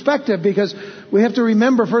believer's perspective, because we have to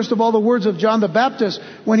remember, first of all, the words of John the Baptist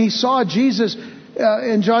when he saw Jesus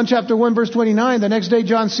in John chapter 1 verse 29. The next day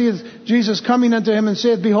John seeth Jesus coming unto him and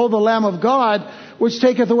saith, Behold the Lamb of God, which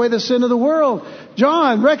taketh away the sin of the world.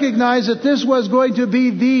 John recognized that this was going to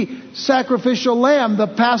be the sacrificial lamb, the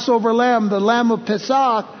Passover lamb, the Lamb of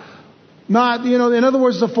Pesach. Not, in other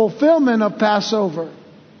words, the fulfillment of Passover.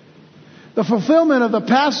 The fulfillment of the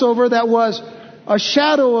Passover that was a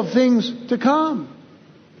shadow of things to come.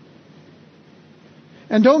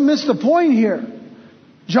 And don't miss the point here.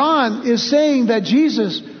 John is saying that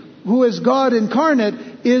Jesus, who is God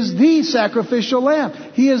incarnate, is the sacrificial lamb.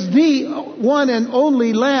 He is the one and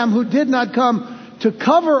only lamb who did not come to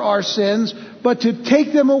cover our sins, but to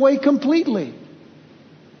take them away completely.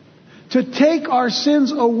 To take our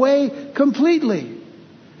sins away completely.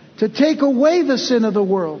 To take away the sin of the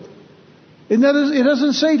world. It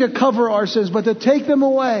doesn't say to cover our sins, but to take them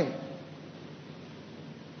away.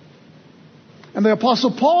 And the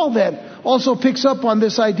Apostle Paul then also picks up on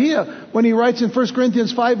this idea when he writes in 1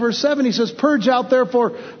 Corinthians 5 verse 7. He says, Purge out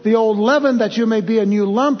therefore the old leaven, that you may be a new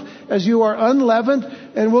lump, as you are unleavened.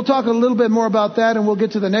 And we'll talk a little bit more about that, and we'll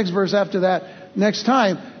get to the next verse after that next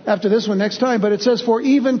time. After this one next time. But it says, For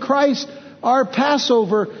even Christ our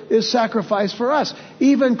Passover is sacrificed for us.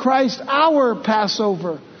 Even Christ our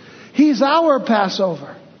Passover. He's our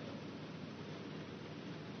Passover.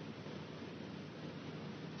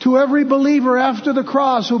 To every believer after the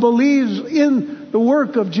cross who believes in the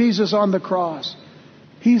work of Jesus on the cross,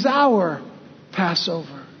 He's our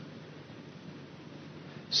Passover.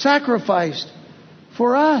 Sacrificed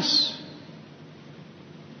for us.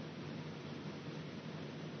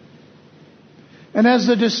 And as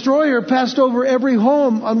the destroyer passed over every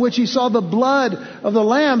home on which he saw the blood of the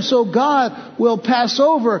Lamb, so God will pass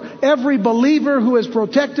over every believer who is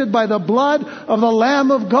protected by the blood of the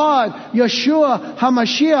Lamb of God, Yeshua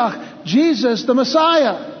HaMashiach, Jesus the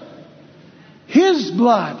Messiah. His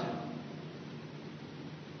blood.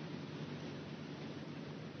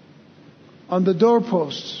 On the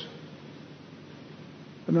doorposts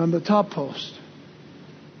and on the top post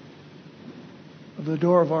of the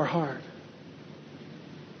door of our heart.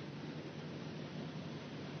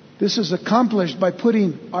 This is accomplished by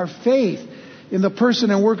putting our faith in the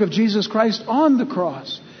person and work of Jesus Christ on the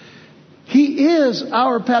cross. He is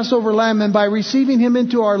our Passover lamb, and by receiving Him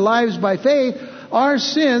into our lives by faith, our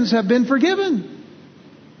sins have been forgiven.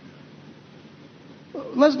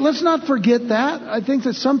 Let's not forget that. I think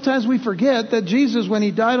that sometimes we forget that Jesus, when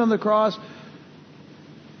He died on the cross,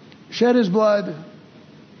 shed His blood,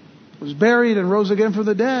 was buried, and rose again from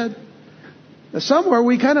the dead. Now, somewhere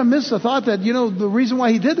we kind of miss the thought that, the reason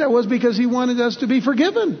why He did that was because He wanted us to be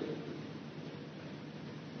forgiven.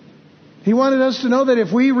 He wanted us to know that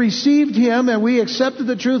if we received Him and we accepted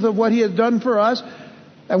the truth of what He had done for us,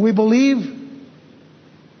 and we believe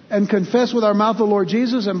and confess with our mouth the Lord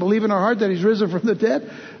Jesus and believe in our heart that He's risen from the dead,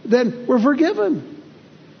 then we're forgiven.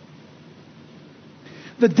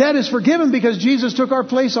 The debt is forgiven because Jesus took our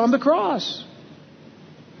place on the cross.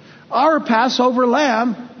 Our Passover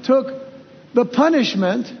lamb took the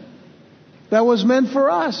punishment that was meant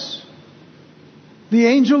for us. The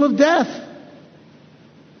angel of death.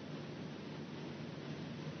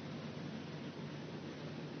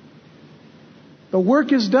 The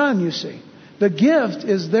work is done, you see. The gift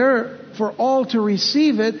is there for all to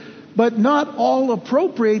receive it, but not all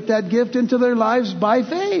appropriate that gift into their lives by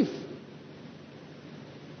faith.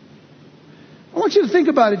 I want you to think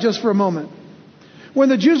about it just for a moment. When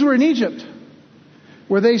the Jews were in Egypt,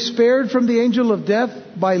 were they spared from the angel of death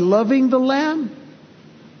by loving the Lamb?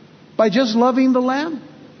 By just loving the Lamb?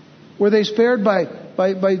 Were they spared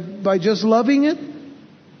by just loving it?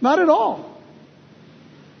 Not at all.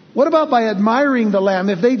 What about by admiring the Lamb?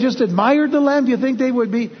 If they just admired the Lamb, do you think they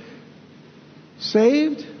would be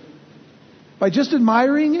saved? By just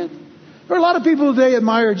admiring it? There are a lot of people today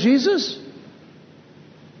admire Jesus.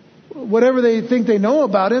 Whatever they think they know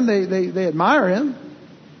about Him, they admire Him.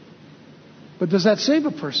 But does that save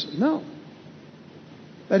a person? No.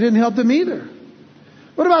 That didn't help them either.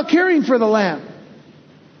 What about caring for the lamb?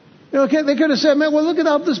 They could have said, man, well, look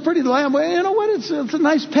at this pretty lamb. Well, you know what? It's a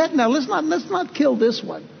nice pet now. Let's not kill this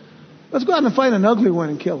one. Let's go out and find an ugly one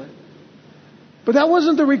and kill it. But that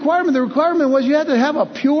wasn't the requirement. The requirement was you had to have a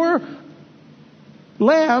pure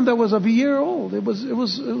lamb that was of a year old. It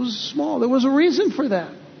was small. There was a reason for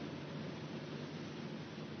that.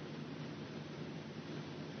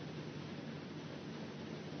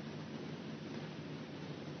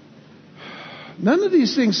 None of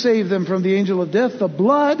these things saved them from the angel of death. The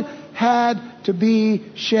blood had to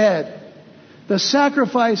be shed. The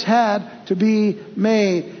sacrifice had to be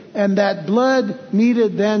made. And that blood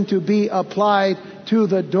needed then to be applied to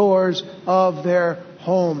the doors of their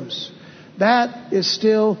homes. That is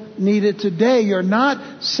still needed today. You're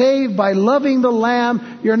not saved by loving the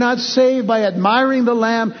Lamb. You're not saved by admiring the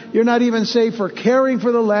Lamb. You're not even saved for caring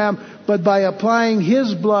for the Lamb, but by applying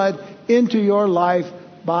His blood into your life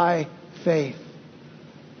by faith.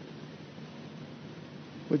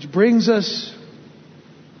 Which brings us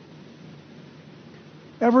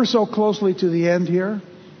ever so closely to the end here.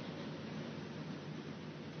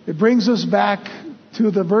 It brings us back to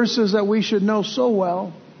the verses that we should know so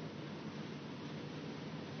well.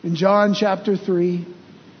 In John chapter 3,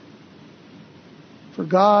 for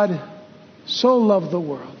God so loved the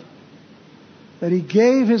world that He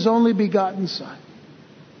gave His only begotten Son.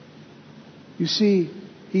 You see,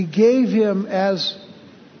 He gave Him as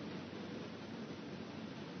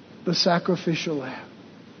the sacrificial lamb,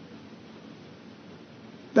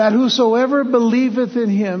 that whosoever believeth in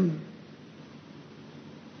Him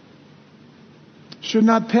should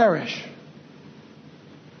not perish,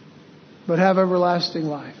 but have everlasting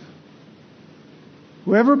life.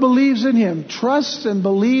 Whoever believes in Him, trusts and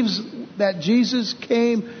believes that Jesus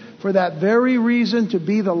came for that very reason, to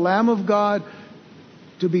be the Lamb of God,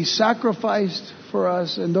 to be sacrificed for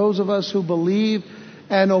us, and those of us who believe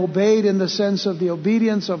and obeyed in the sense of the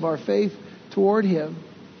obedience of our faith toward Him,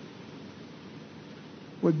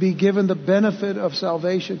 would be given the benefit of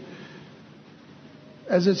salvation.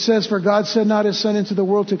 As it says, for God sent not His Son into the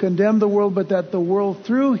world to condemn the world, but that the world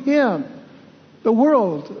through Him, the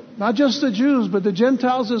world, not just the Jews, but the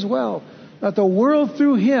Gentiles as well, that the world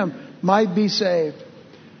through Him might be saved.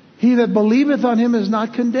 He that believeth on Him is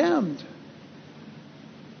not condemned.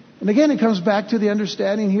 And again, it comes back to the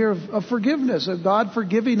understanding here of forgiveness, of God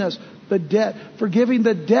forgiving us the debt, forgiving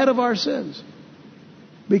the debt of our sins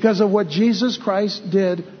because of what Jesus Christ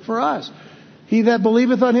did for us. He that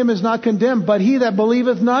believeth on Him is not condemned, but he that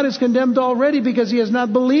believeth not is condemned already, because he has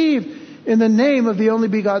not believed in the name of the only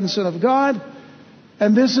begotten Son of God.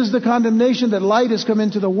 And this is the condemnation, that light has come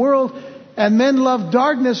into the world, and men love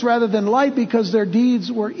darkness rather than light, because their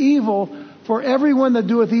deeds were evil. For everyone that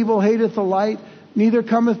doeth evil hateth the light, neither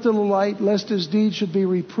cometh to the light, lest his deeds should be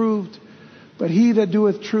reproved. But he that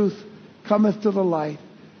doeth truth cometh to the light,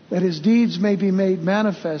 that his deeds may be made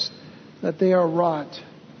manifest, that they are wrought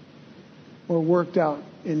or worked out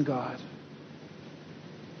in God.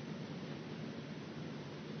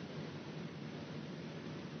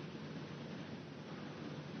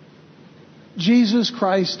 Jesus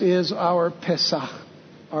Christ is our Pesach,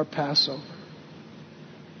 our Passover.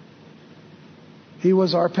 He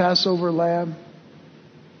was our Passover lamb.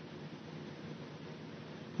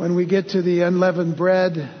 When we get to the unleavened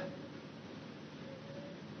bread,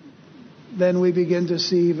 then we begin to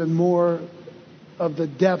see even more of the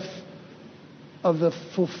depth of the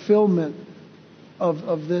fulfillment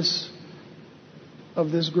of this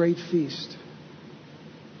great feast.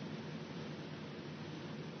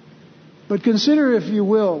 But consider, if you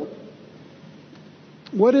will,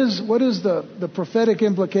 what is the prophetic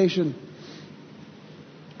implication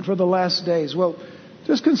for the last days? Well,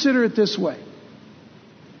 just consider it this way.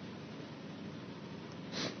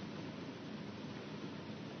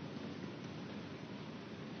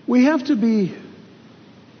 We have to be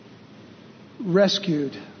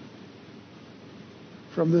rescued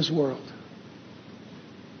from this world,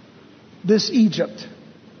 this Egypt.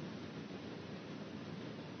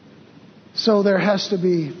 So there has to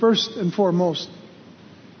be, first and foremost,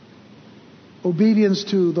 obedience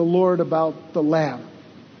to the Lord about the Lamb.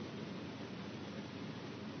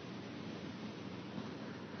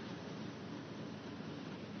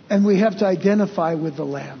 And we have to identify with the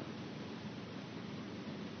Lamb.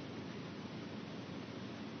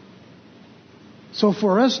 So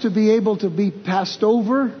for us to be able to be passed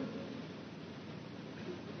over,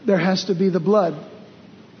 there has to be the blood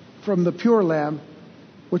from the pure lamb,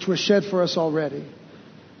 which was shed for us already.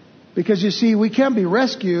 Because you see, we can't be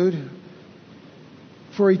rescued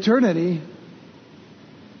for eternity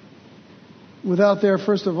without there,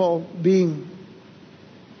 first of all, being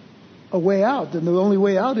a way out. And the only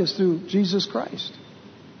way out is through Jesus Christ.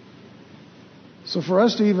 So for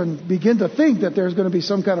us to even begin to think that there's going to be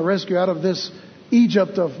some kind of rescue out of this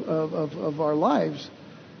Egypt of our lives,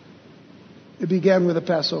 it began with the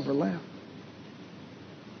Passover lamb.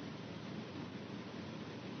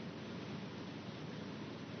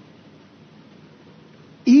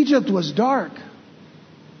 Egypt was dark.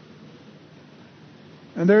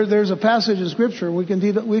 And there's a passage in Scripture, we can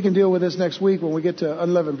deal with this next week when we get to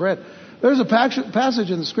unleavened bread. There's a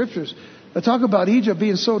passage in the Scriptures that talk about Egypt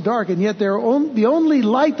being so dark, and yet the only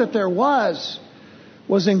light that there was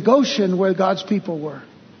in Goshen, where God's people were.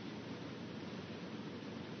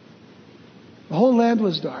 The whole land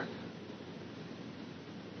was dark.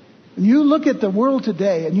 And you look at the world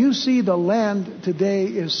today, and you see the land today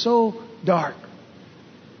is so dark.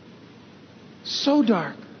 So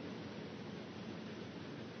dark.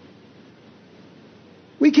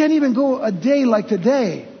 We can't even go a day like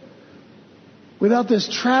today without this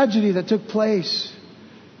tragedy that took place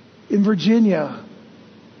in Virginia,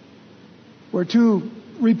 where two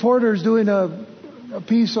reporters doing a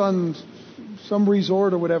piece on some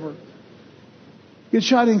resort or whatever get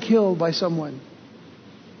shot and killed by someone.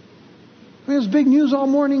 I mean, it was big news all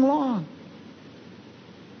morning long.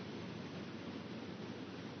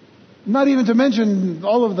 Not even to mention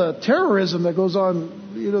all of the terrorism that goes on,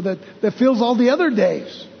 that fills all the other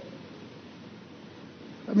days.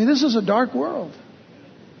 I mean, this is a dark world.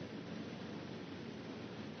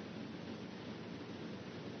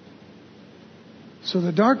 So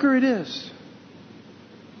the darker it is,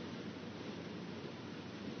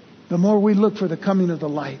 the more we look for the coming of the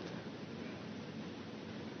light.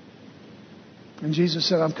 And Jesus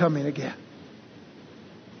said, I'm coming again.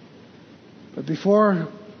 But before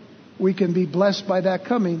we can be blessed by that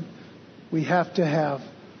coming, we have to have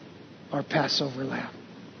our Passover lamb.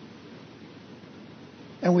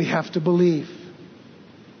 And we have to believe.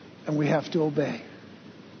 And we have to obey.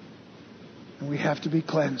 And we have to be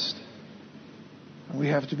cleansed. And we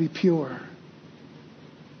have to be pure.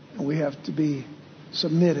 And we have to be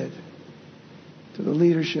submitted to the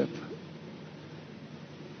leadership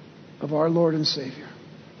of our Lord and Savior.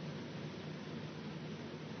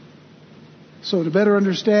 So to better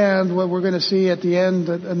understand what we're going to see at the end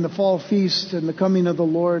in the fall feast and the coming of the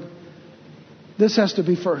Lord, this has to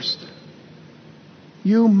be first.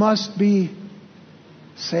 You must be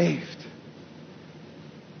saved.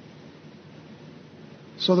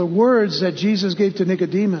 So the words that Jesus gave to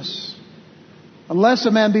Nicodemus, unless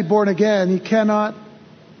a man be born again, he cannot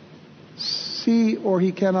see or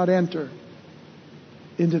he cannot enter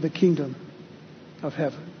into the kingdom of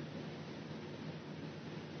heaven.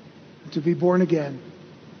 To be born again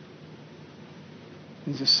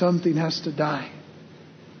means that something has to die.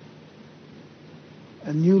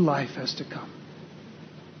 A new life has to come.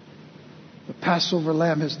 The Passover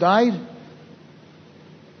lamb has died,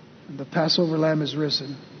 and the Passover lamb is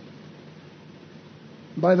risen.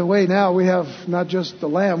 By the way, now we have not just the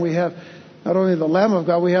lamb, we have not only the Lamb of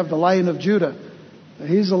God, we have the Lion of Judah.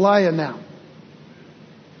 He's the lion now.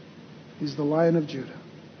 He's the Lion of Judah.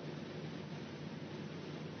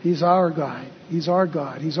 He's our guide. He's our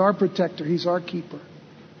God. He's our protector. He's our keeper.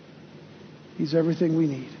 He's everything we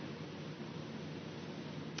need.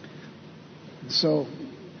 And so,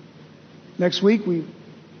 next week we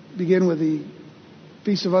begin with the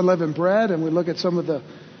Feast of Unleavened Bread, and we look at some of the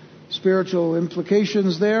spiritual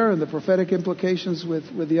implications there and the prophetic implications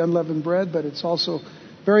with the unleavened bread, but it's also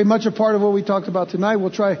very much a part of what we talked about tonight. We'll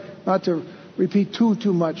try not to repeat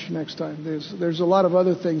too much next time. There's a lot of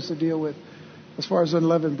other things to deal with as far as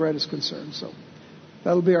unleavened bread is concerned. So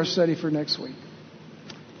that'll be our study for next week.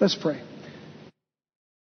 Let's pray.